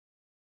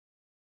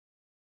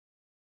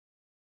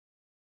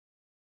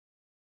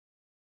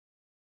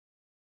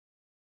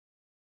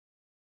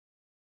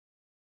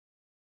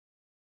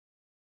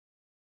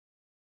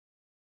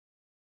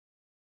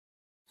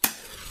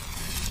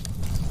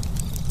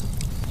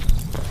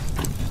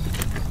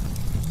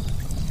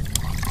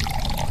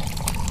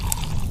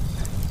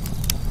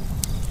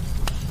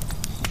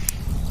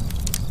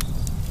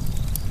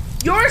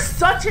You're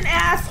such an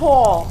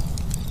asshole.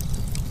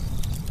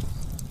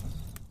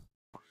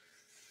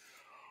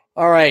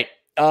 All right.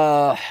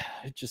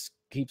 It just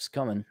keeps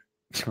coming.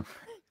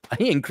 I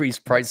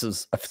increased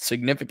prices a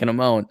significant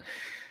amount,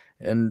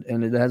 and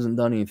it hasn't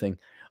done anything.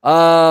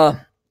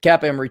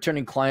 Cap, I'm a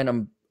returning client.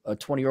 I'm a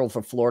 20-year-old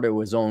from Florida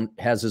who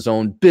has his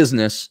own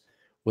business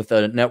with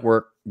a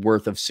network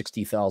worth of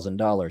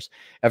 $60,000.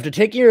 After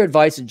taking your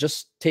advice and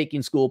just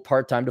taking school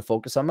part-time to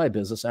focus on my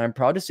business, I'm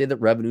proud to say that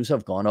revenues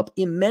have gone up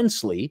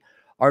immensely.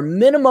 Our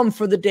minimum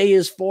for the day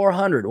is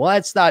 $400.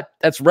 Well,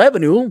 that's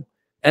revenue.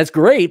 That's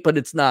great, but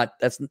it's not.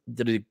 Is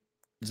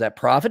that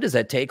profit? Is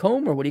that take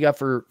home? Or what do you got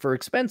for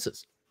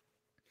expenses?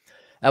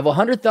 I have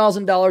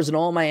 $100,000 in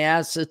all my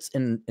assets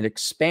and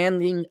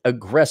expanding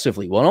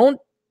aggressively.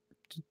 Well,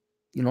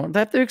 don't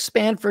have to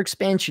expand for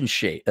expansion's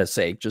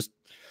sake. Just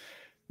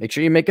make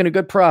sure you're making a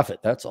good profit.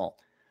 That's all.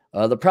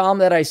 The problem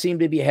that I seem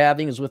to be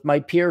having is with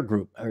my peer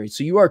group. All right,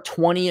 so you are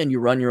 20 and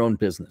you run your own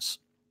business.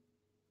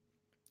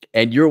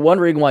 And you're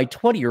wondering why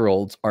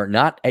 20-year-olds are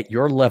not at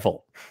your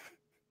level.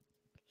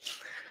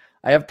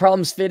 I have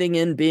problems fitting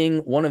in being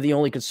one of the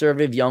only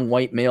conservative young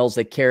white males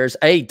that cares.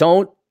 Hey,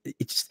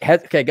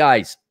 okay,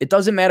 guys, it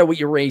doesn't matter what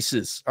your race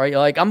is. All right,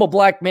 like, I'm a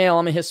black male,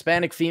 I'm a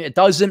Hispanic female. It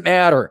doesn't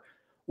matter.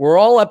 We're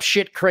all up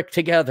shit creek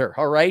together,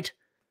 all right?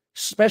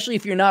 Especially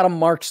if you're not a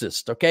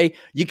Marxist, okay?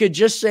 You could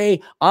just say,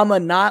 I'm a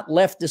not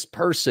leftist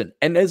person.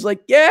 And it's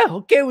like, yeah,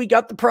 okay, we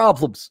got the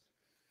problems.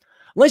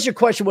 Unless your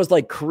question was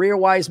like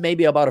career-wise,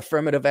 maybe about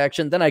affirmative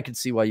action, then I could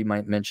see why you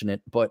might mention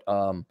it. But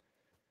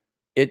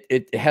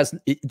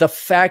the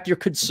fact you're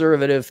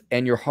conservative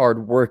and you're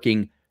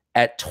hardworking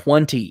at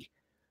 20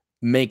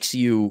 makes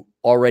you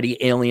already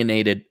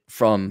alienated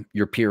from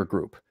your peer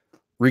group,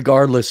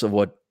 regardless of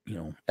what,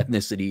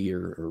 ethnicity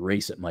or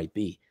race it might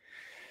be.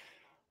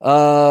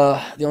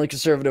 The only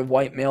conservative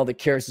white male that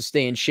cares to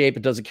stay in shape.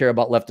 It doesn't care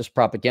about leftist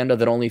propaganda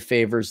that only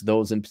favors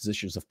those in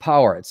positions of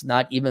power. It's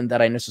not even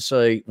that I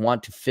necessarily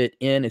want to fit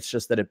in. It's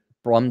just that it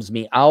bums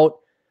me out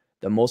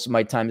that most of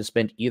my time is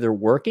spent either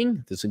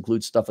working. This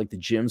includes stuff like the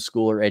gym,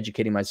 school, or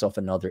educating myself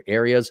in other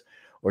areas,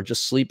 or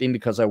just sleeping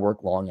because I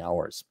work long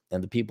hours.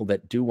 And the people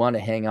that do want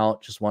to hang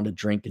out just want to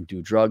drink and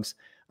do drugs.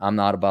 I'm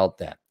not about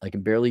that. I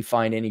can barely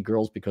find any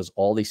girls because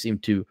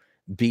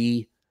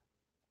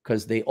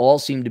they all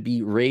seem to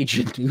be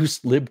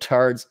rage-induced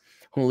libtards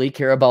who only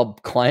care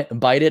about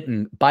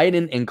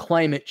Biden and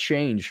climate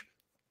change.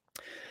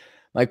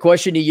 My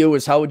question to you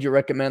is, how would you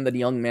recommend that a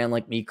young man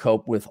like me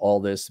cope with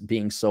all this,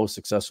 being so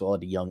successful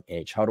at a young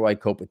age? How do I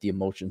cope with the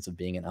emotions of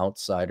being an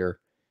outsider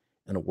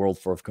in a world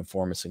full of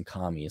conformists and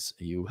commies?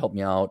 You helped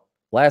me out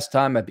last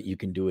time. I bet you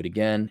can do it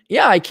again.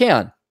 Yeah, I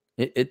can.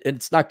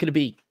 It's not going to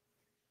be...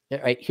 All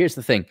right, here's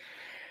the thing.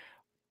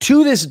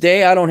 To this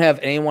day, I don't have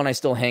anyone I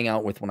still hang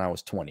out with when I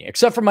was 20,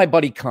 except for my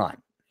buddy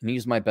Khan. And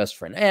he's my best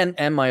friend.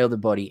 And my other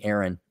buddy,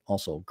 Aaron,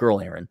 also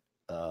girl Aaron.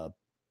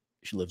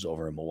 She lives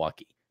over in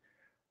Milwaukee.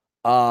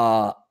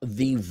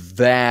 The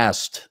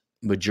vast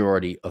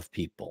majority of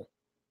people,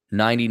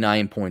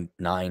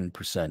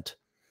 99.9%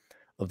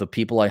 of the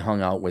people I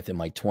hung out with in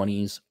my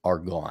 20s are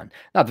gone.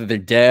 Not that they're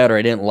dead or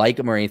I didn't like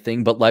them or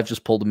anything, but life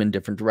just pulled them in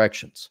different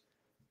directions.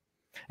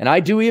 And I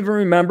do even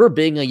remember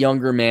being a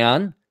younger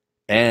man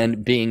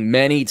and being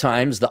many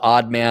times the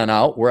odd man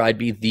out, where I'd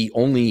be the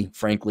only,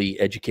 frankly,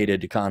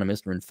 educated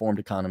economist or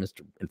informed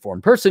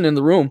person in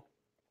the room.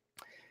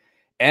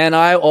 And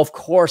of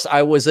course,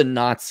 I was a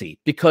Nazi,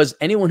 because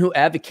anyone who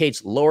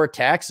advocates lower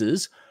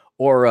taxes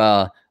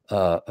or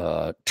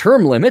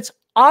term limits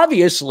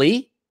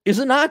obviously is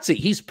a Nazi.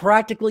 He's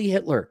practically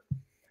Hitler.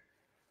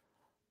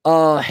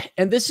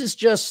 And this is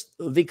just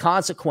the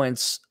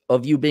consequence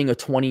of you being a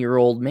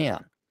 20-year-old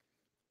man.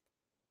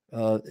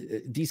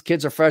 These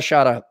kids are fresh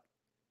out of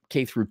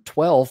K through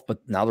 12, but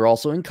now they're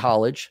also in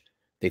college.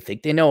 They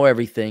think they know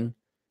everything.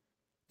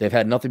 They've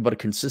had nothing but a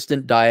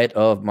consistent diet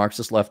of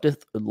Marxist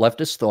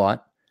leftist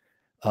thought.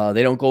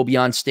 They don't go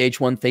beyond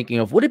stage one thinking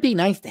of, would it be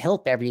nice to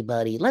help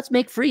everybody? Let's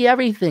make free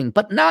everything,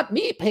 but not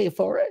me pay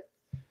for it.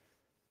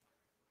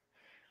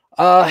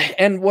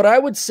 And what I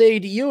would say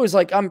to you is,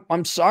 like,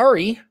 I'm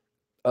sorry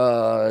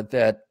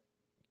that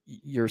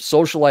your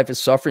social life is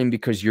suffering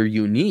because you're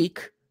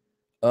unique.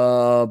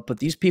 But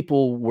these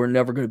people were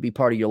never going to be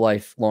part of your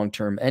life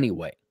long-term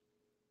anyway.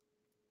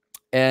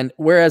 And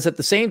whereas at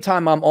the same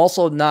time, I'm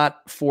also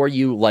not for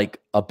you,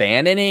 like,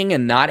 abandoning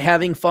and not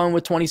having fun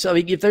with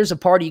 27. If there's a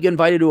party, you get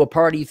invited to a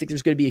party, you think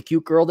there's going to be a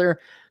cute girl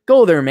there,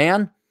 go there,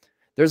 man.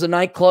 There's a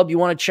nightclub you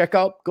want to check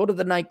out, go to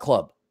the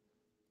nightclub,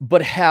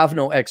 but have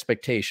no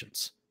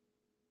expectations.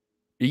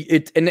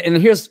 And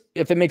here's,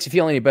 if it makes you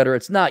feel any better,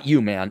 it's not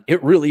you, man.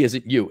 It really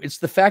isn't you. It's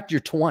the fact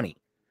you're 20.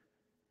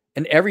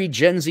 And every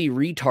Gen Z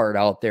retard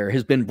out there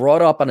has been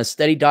brought up on a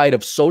steady diet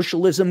of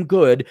socialism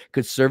good,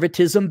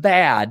 conservatism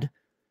bad.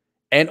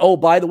 And, oh,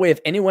 by the way, if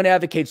anyone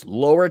advocates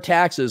lower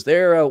taxes,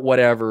 they're a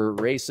whatever,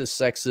 racist,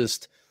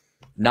 sexist,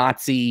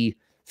 Nazi,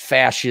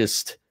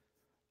 fascist.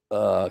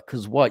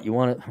 Because what? You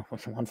want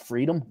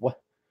freedom? What?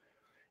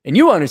 And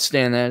you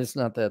understand that. It's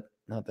not that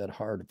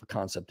hard of a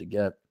concept to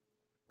get.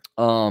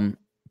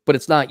 But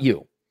it's not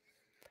you.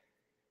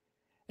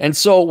 And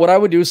so what I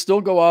would do is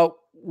still go out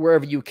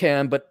wherever you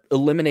can, but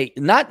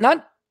eliminate,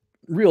 not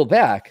reel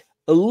back,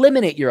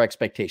 eliminate your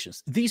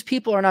expectations. These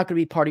people are not going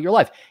to be part of your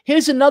life.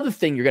 Here's another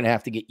thing you're going to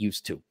have to get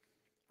used to.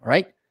 All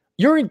right.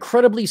 You're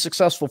incredibly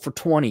successful for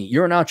 20.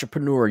 You're an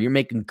entrepreneur. You're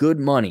making good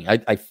money.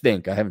 I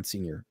think. I haven't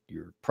seen your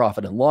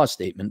profit and loss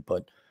statement,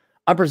 but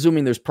I'm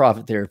presuming there's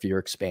profit there if you're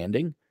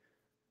expanding.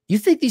 You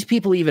think these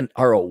people even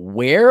are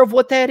aware of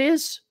what that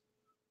is?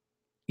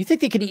 You think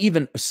they can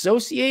even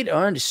associate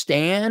or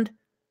understand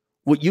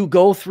what you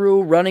go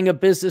through running a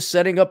business,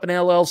 setting up an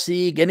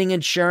LLC, getting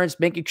insurance,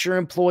 making sure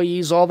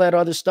employees, all that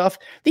other stuff?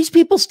 These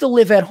people still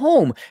live at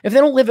home. If they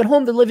don't live at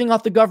home, they're living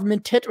off the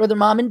government tit or their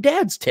mom and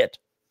dad's tit.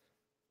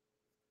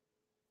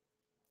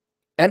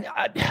 And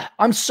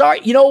I'm sorry.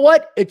 You know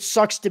what? It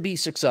sucks to be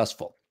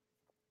successful.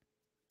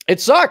 It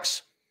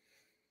sucks.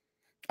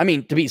 I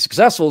mean, to be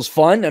successful is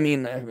fun. I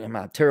mean, I'm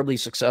not terribly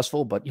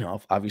successful, but, you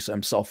know, obviously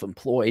I'm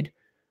self-employed.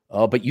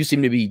 But you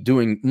seem to be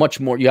doing much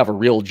more. You have a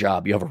real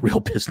job. You have a real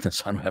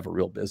business. I don't have a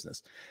real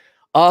business.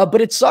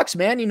 But it sucks,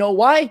 man. You know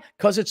why?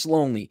 Because it's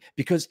lonely.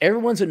 Because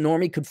everyone's a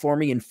normie,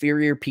 conforming,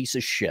 inferior piece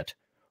of shit.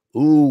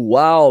 Ooh,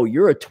 wow.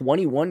 You're a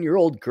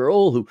 21-year-old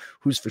girl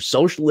who's for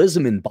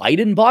socialism and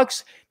Biden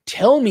bucks?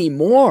 Tell me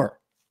more.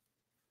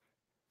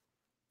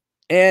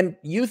 And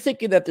you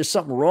thinking that there's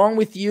something wrong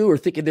with you or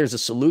thinking there's a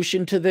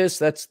solution to this,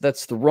 that's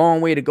the wrong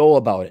way to go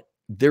about it.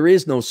 There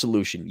is no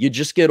solution. You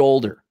just get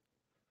older.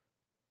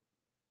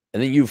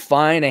 And then you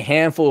find a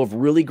handful of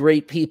really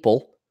great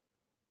people,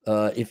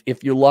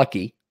 if you're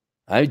lucky.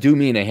 I do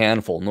mean a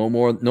handful, no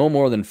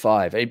more than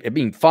 5. I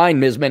mean,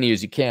 find as many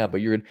as you can,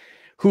 but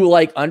who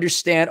like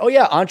understand, oh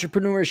yeah,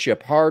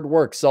 entrepreneurship, hard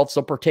work,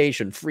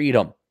 self-supportation,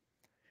 freedom.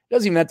 It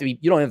doesn't even have to be,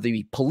 you don't have to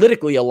be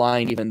politically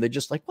aligned even. They're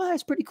just like, well,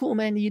 that's pretty cool,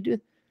 man. You do.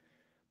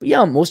 But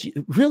yeah,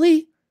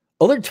 really?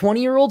 Other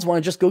 20-year-olds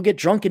want to just go get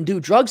drunk and do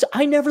drugs?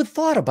 I never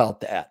thought about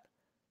that.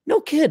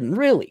 No kidding,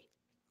 really.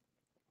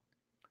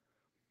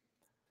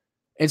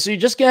 And so you're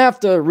just going to have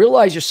to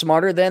realize you're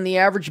smarter than the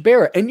average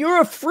bear. And you're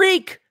a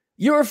freak.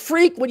 You're a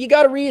freak. What you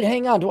got to read.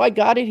 Hang on. Do I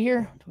got it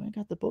here? Do I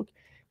got the book?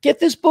 Get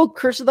this book,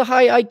 Curse of the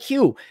High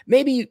IQ.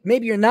 Maybe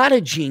you're not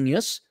a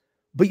genius,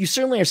 but you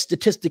certainly are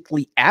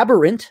statistically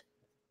aberrant.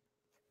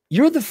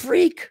 You're the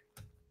freak.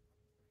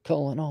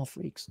 Calling all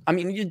freaks. I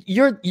mean,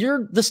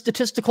 you're the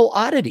statistical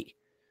oddity.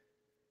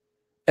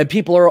 And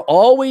people are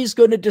always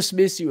going to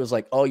dismiss you as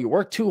like, oh, you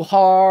work too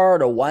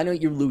hard, or why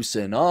don't you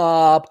loosen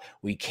up?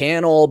 We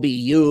can't all be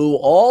you.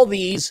 All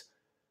these,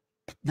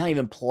 not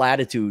even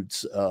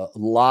platitudes,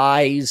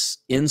 lies,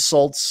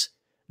 insults,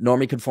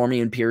 normie, conforming,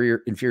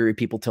 inferior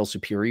people tell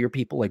superior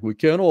people, like, we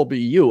can't all be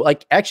you.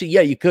 Like, actually,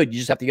 yeah, you could. You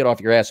just have to get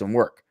off your ass and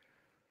work.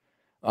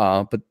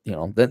 But, you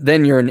know,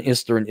 then you're an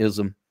Ister and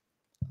ism.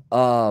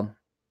 You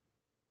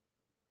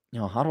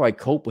know, how do I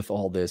cope with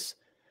all this?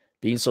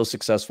 Being so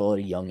successful at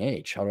a young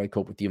age. How do I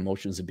cope with the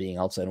emotions of being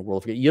outside the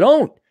world? You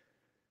don't,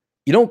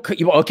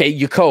 okay,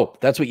 you cope.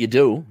 That's what you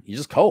do. You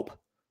just cope.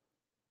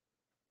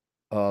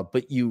 But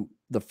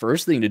the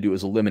first thing to do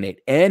is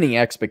eliminate any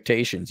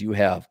expectations you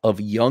have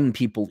of young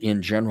people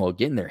in general,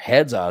 getting their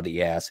heads out of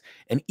the ass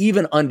and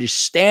even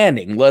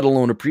understanding, let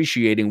alone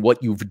appreciating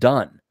what you've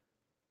done.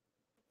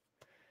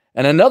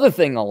 And another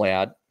thing I'll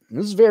add,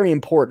 this is very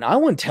important. I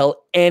wouldn't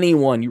tell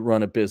anyone you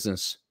run a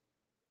business.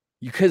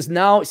 Because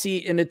now,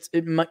 see, and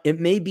it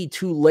may be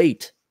too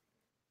late,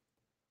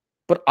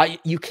 but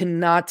you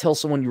cannot tell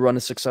someone you run a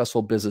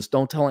successful business.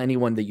 Don't tell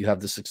anyone that you have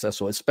the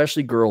successful,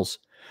 especially girls.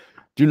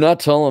 Do not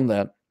tell them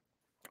that,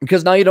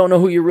 because now you don't know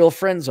who your real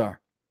friends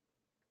are.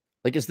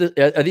 Like,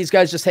 are these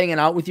guys just hanging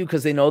out with you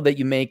because they know that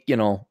you make, you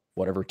know,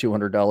 whatever,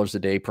 $200 a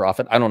day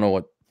profit? I don't know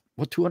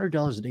what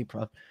 $200 a day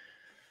profit.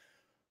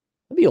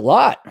 That'd be a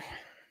lot.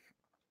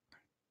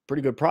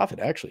 Pretty good profit,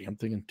 actually. I'm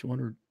thinking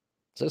 200.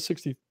 Is that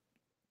 60?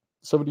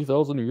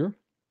 70,000 a year.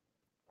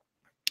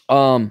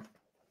 Don't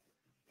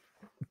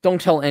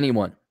tell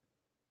anyone.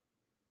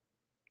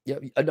 Yeah,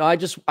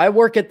 I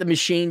work at the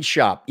machine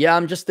shop. Yeah,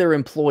 I'm just their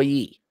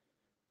employee.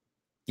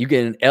 You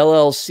get an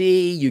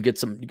LLC, you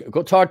get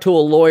go talk to a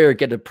lawyer,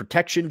 get a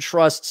protection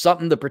trust,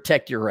 something to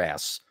protect your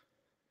ass.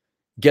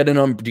 Do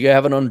you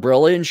have an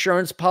umbrella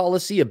insurance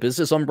policy, a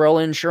business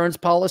umbrella insurance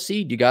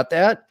policy? Do you got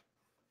that?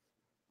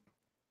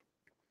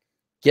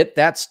 Get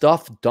that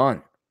stuff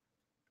done.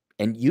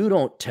 And you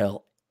don't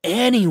tell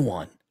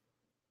anyone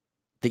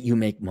that you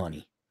make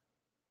money.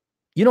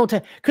 You don't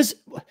tell, because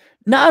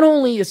not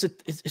only is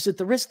it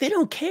the risk, they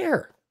don't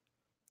care.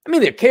 I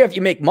mean, they care if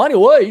you make money.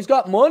 Well, he's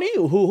got money.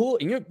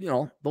 And you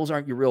know, those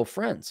aren't your real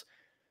friends.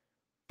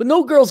 But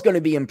no girl's going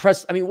to be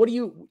impressed. I mean, what do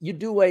you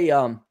do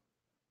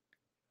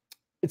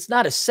it's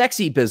not a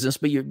sexy business,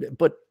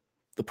 but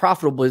the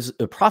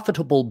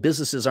profitable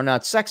businesses are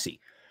not sexy.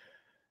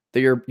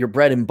 They're your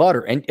bread and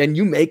butter, and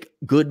you make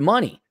good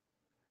money.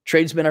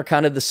 Tradesmen are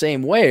kind of the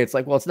same way. It's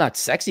like, well, it's not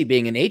sexy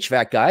being an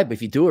HVAC guy, but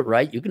if you do it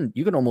right, you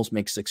can almost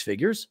make 6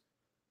 figures.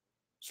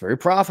 It's very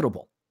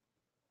profitable.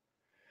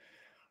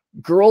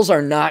 Girls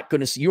are not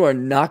going to, you are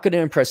not going to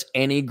impress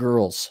any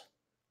girls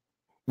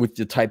with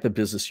the type of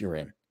business you're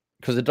in,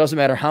 because it doesn't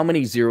matter how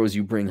many zeros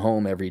you bring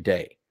home every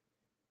day.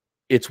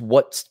 It's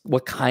what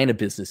kind of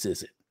business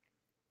is it?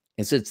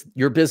 And since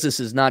your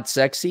business is not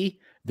sexy,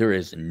 there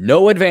is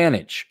no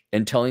advantage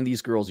in telling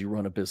these girls you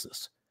run a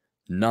business.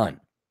 None.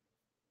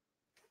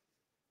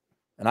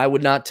 And I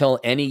would not tell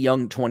any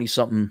young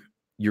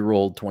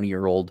 20-something-year-old,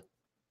 20-year-old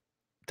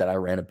that I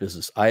ran a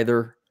business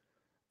either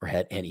or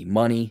had any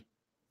money.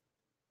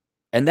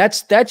 And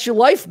that's your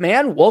life,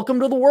 man. Welcome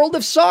to the world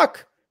of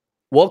suck.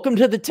 Welcome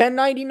to the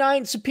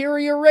 1099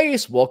 superior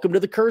race. Welcome to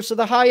the curse of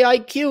the high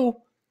IQ.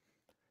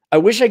 I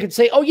wish I could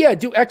say, oh yeah,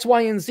 do X,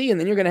 Y, and Z, and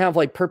then you're going to have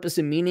like purpose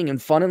and meaning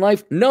and fun in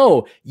life.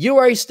 No, you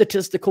are a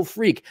statistical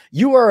freak.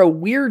 You are a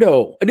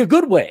weirdo in a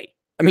good way.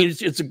 I mean,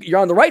 you're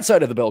on the right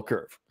side of the bell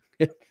curve,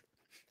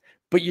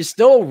 but you're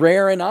still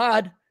rare and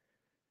odd.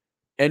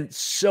 And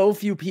so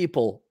few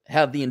people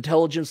have the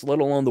intelligence, let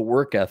alone the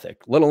work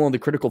ethic, let alone the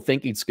critical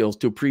thinking skills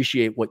to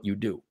appreciate what you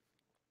do,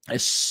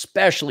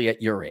 especially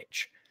at your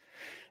age.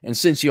 And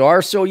since you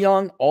are so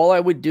young, all I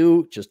would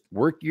do, just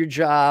work your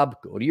job,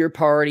 go to your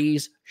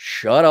parties,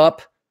 shut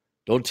up.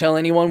 Don't tell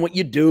anyone what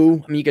you do.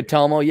 I mean, you could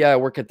tell them, oh yeah, I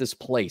work at this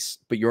place,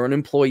 but you're an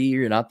employee.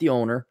 You're not the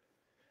owner.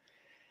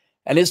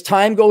 And as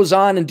time goes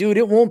on, and dude,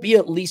 it won't be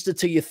at least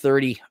until you're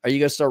 30. Are you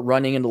going to start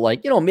running into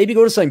like, maybe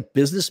go to some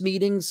business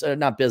meetings,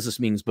 not business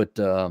meetings, but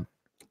you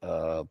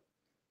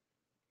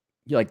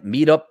like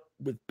meet up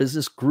with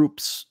business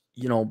groups,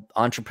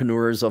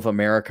 entrepreneurs of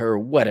America or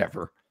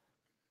whatever.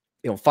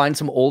 Find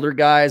some older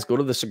guys, go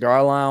to the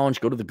cigar lounge,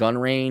 go to the gun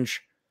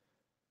range.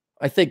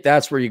 I think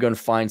that's where you're going to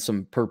find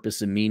some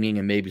purpose and meaning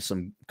and maybe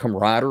some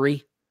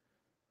camaraderie.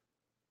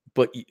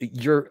 But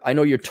I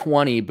know you're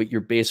 20, but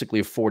you're basically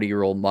a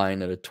 40-year-old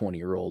mind and a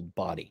 20-year-old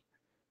body.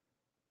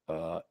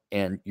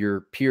 And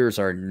your peers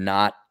are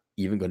not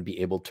even going to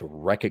be able to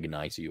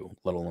recognize you,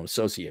 let alone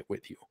associate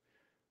with you.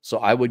 So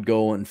I would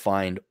go and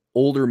find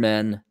older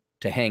men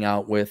to hang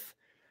out with.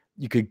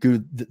 You could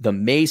do the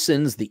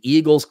Masons, the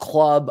Eagles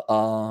Club,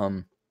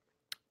 the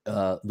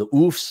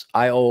OOFs,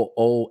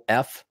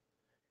 IOOF,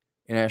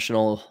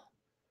 International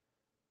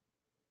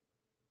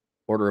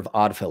Order of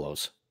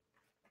Oddfellows.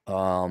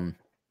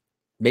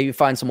 Maybe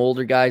find some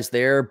older guys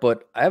there,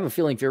 but I have a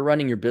feeling if you're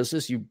running your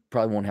business, you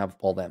probably won't have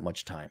all that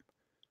much time.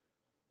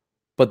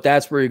 But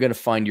that's where you're going to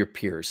find your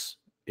peers.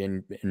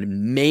 And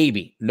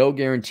maybe, no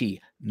guarantee,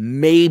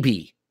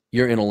 maybe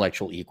your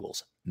intellectual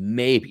equals.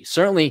 Maybe.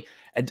 Certainly,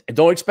 and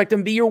don't expect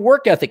them to be your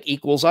work ethic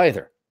equals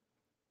either.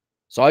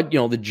 So,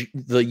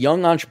 the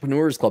Young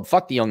Entrepreneurs Club,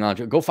 fuck the young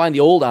entrepreneurs. Go find the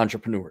old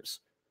entrepreneurs.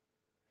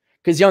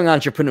 Because young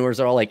entrepreneurs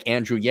are all like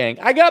Andrew Yang.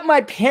 I got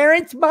my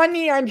parents'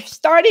 money. I'm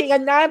starting a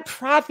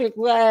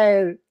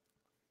nonprofit.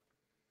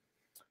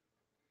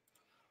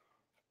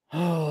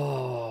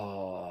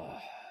 Oh,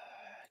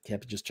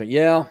 can't just try.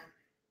 Yeah.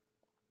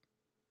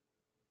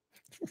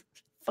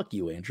 Fuck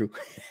you, Andrew.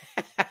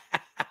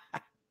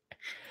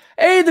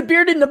 Hey, the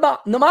bearded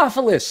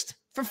Nemophilist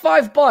for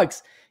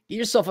 $5. Get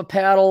yourself a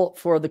paddle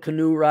for the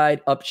canoe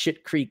ride up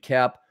Shit Creek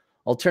Cap.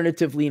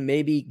 Alternatively,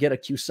 maybe get a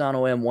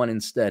Cusano M1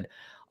 instead.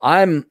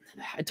 I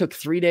took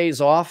 3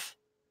 days off.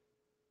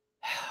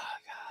 Oh,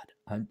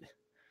 God.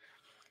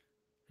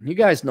 You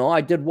guys know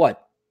I did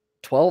what?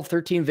 12,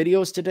 13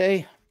 videos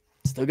today?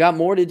 Still got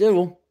more to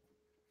do.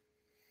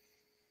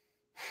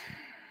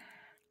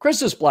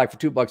 Chris is Black for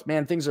 $2.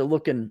 Man, things are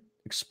looking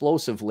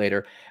explosive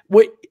later.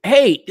 Wait,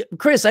 hey,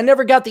 Chris, I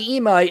never got the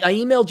email. I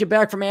emailed you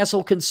back from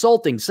Asshole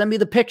Consulting. Send me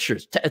the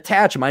pictures.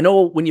 Attach them. I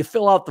know when you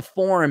fill out the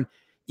form,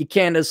 you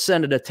can't just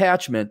send an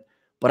attachment,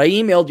 but I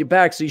emailed you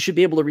back, so you should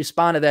be able to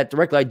respond to that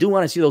directly. I do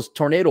want to see those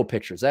tornado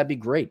pictures. That'd be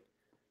great.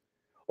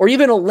 Or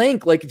even a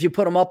link, like if you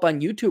put them up on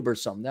YouTube or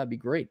something, that'd be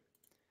great.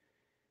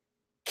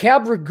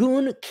 Cab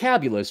Ragoon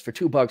Cabulous for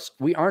 $2.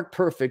 We aren't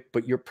perfect,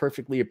 but you're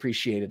perfectly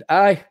appreciated.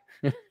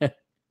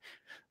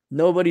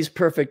 Nobody's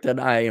perfect, and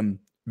I am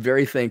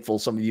very thankful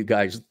some of you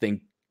guys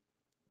think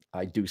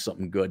I do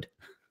something good.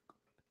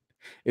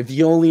 If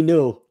you only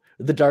knew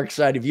the dark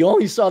side, if you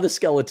only saw the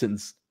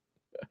skeletons.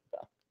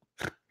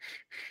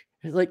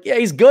 It's like, yeah,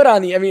 he's good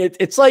on the, I mean,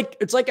 it's like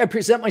I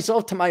present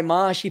myself to my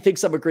ma. She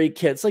thinks I'm a great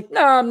kid. It's like,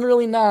 no, I'm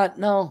really not.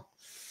 No,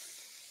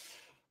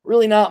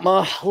 really not,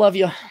 ma. Love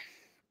you.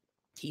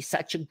 He's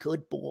such a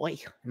good boy.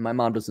 And my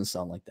mom doesn't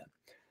sound like that.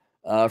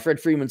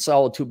 Fred Freeman,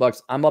 solid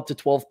 $2. I'm up to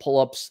 12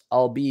 pull-ups.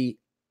 I'll be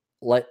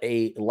a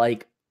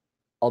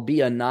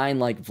 9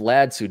 like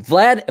Vlad soon.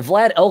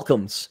 Vlad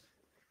Elkins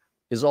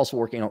is also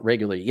working out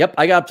regularly. Yep,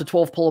 I got up to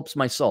 12 pull-ups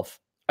myself.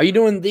 Are you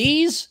doing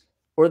these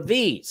or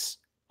these?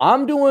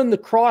 I'm doing the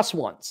cross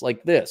ones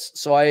like this.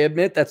 So I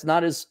admit that's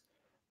not as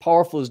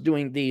powerful as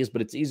doing these,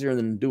 but it's easier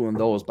than doing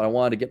those. But I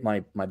wanted to get my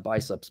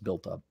biceps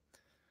built up.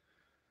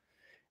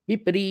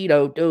 Unifrog,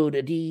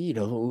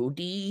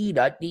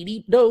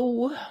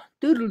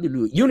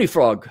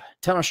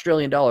 $10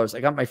 Australian. I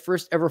got my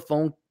first ever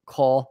phone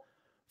call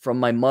from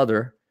my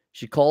mother.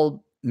 She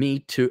called me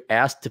to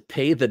ask to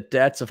pay the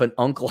debts of an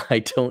uncle I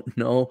don't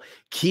know.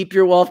 Keep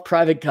your wealth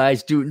private,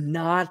 guys. Do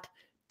not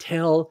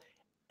tell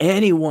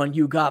anyone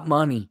you got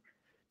money.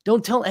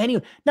 Don't tell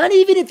anyone. Not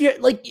even if you're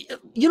like,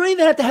 you don't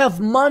even have to have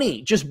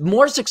money. Just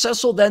more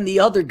successful than the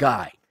other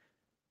guy.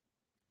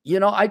 You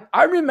know,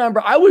 I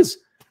remember I was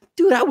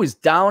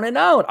down and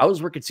out. I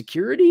was working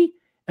security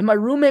and my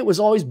roommate was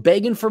always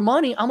begging for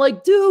money. I'm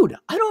like, dude,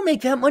 I don't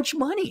make that much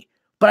money,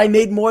 but I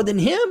made more than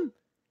him.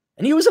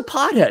 And he was a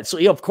pothead. So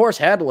he, of course,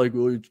 had to like,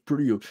 well, it's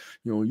pretty,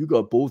 you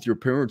got both your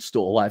parents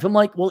still alive. I'm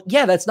like, well,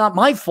 yeah, that's not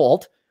my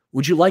fault.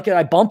 Would you like it?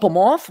 I bump them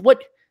off?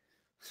 What?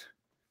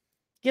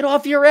 Get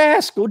off your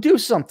ass. Go do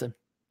something.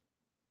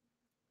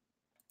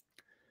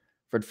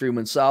 Fred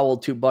Freeman Sowell,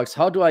 $2.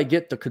 How do I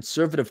get the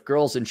conservative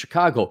girls in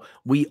Chicago?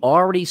 We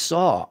already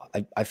saw,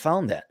 I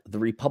found that, the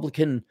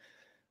Republican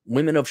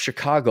Women of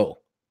Chicago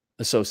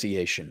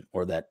Association,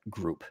 or that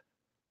group.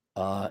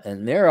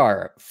 And there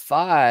are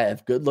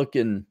 5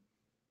 good-looking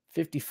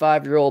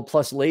 55-year-old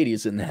plus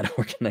ladies in that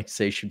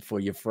organization for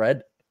you,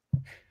 Fred.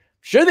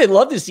 Sure, they'd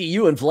love to see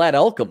you and Vlad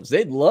Elkins.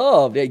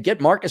 They'd get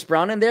Marcus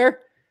Brown in there,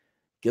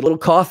 get a little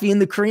coffee in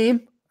the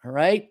cream, all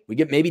right? We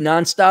get maybe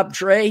Nonstop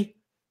Dre.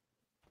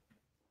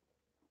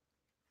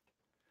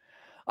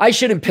 I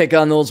shouldn't pick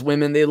on those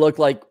women. They look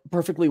like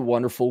perfectly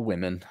wonderful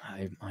women.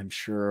 I'm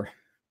sure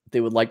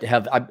they would like to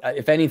have,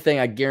 if anything,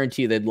 I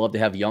guarantee they'd love to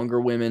have younger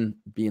women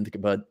be in the,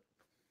 but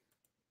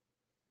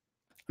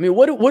I mean,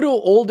 what do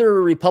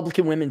older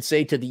Republican women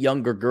say to the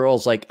younger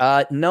girls? Like,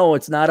 no,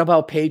 it's not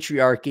about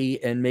patriarchy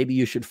and maybe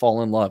you should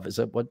fall in love. Is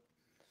that what?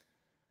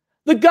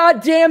 The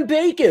Goddamn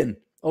Bacon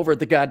over at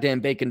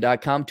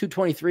thegoddamnbacon.com.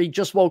 223,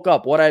 just woke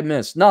up. What I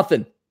missed?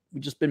 Nothing.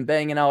 We've just been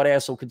banging out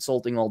asshole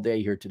consulting all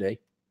day here today.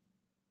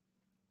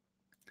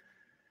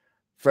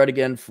 Fred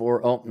again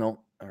for, oh, no,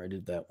 I already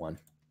did that one.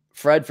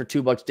 Fred for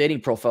 $2. Dating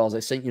profiles. I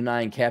sent you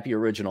 9. Cappy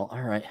original.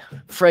 All right.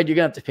 Fred, you're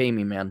going to have to pay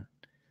me, man.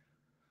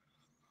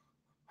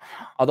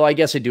 Although I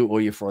guess I do owe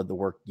you for the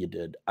work you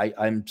did.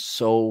 I'm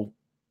so,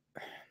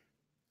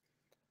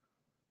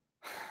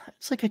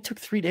 it's like I took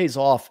 3 days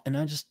off and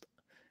I didn't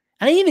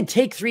even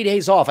take 3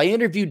 days off. I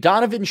interviewed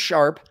Donovan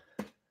Sharp,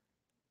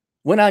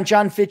 went on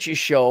John Fitch's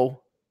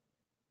show.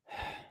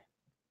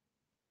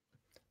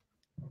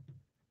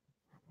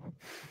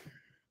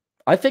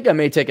 I think I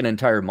may take an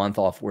entire month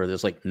off where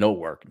there's like no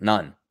work,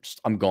 none.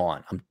 Just, I'm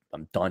gone.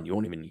 I'm done. You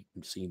won't even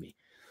see me.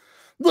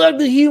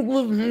 Dr.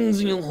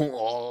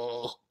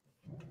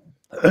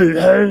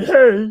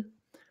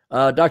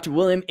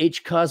 William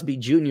H. Cosby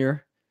Jr.,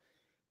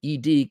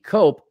 E.D.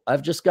 Cope,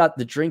 I've just got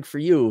the drink for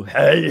you.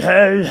 Hey,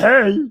 hey,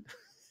 hey.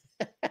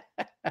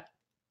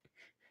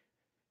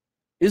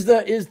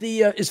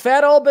 Is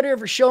Fat Albert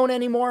ever shown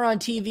anymore on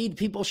TV? Do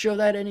people show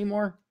that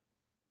anymore?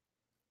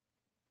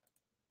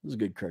 It was a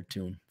good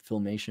cartoon.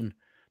 Filmation.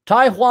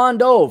 Tai Hwan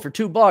Do for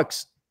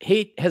 $2.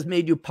 Hate has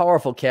made you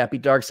powerful, Cappy.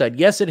 Dark side.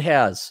 Yes, it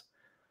has.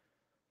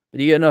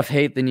 But you get enough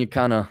hate, then you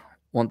kind of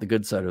want the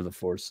good side of the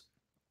force.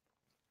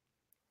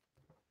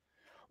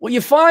 What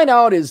you find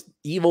out is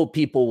evil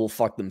people will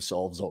fuck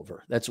themselves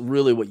over. That's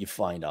really what you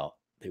find out.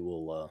 They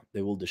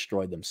will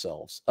destroy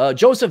themselves.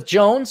 Joseph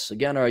Jones,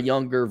 again, our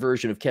younger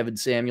version of Kevin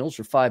Samuels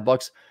for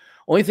 $5.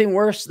 Only thing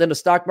worse than a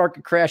stock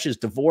market crash is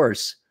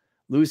divorce.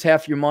 Lose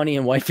half your money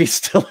and wifey's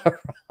still around.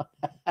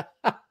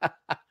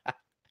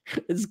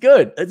 It's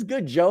good. That's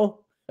good,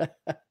 Joe.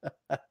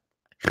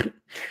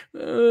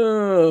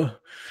 Your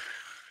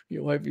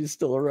wifey's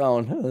still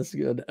around. That's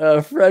good.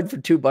 Fred for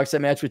 $2. I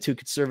matched with 2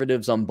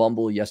 conservatives on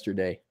Bumble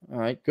yesterday. All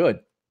right, good.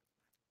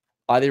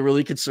 Are they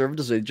really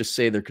conservatives? Or they just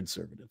say they're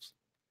conservatives.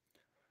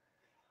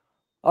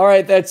 All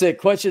right, that's it.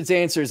 Questions,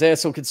 answers,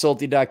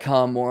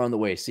 assholeconsulting.com. More on the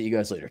way. See you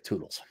guys later.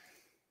 Toodles.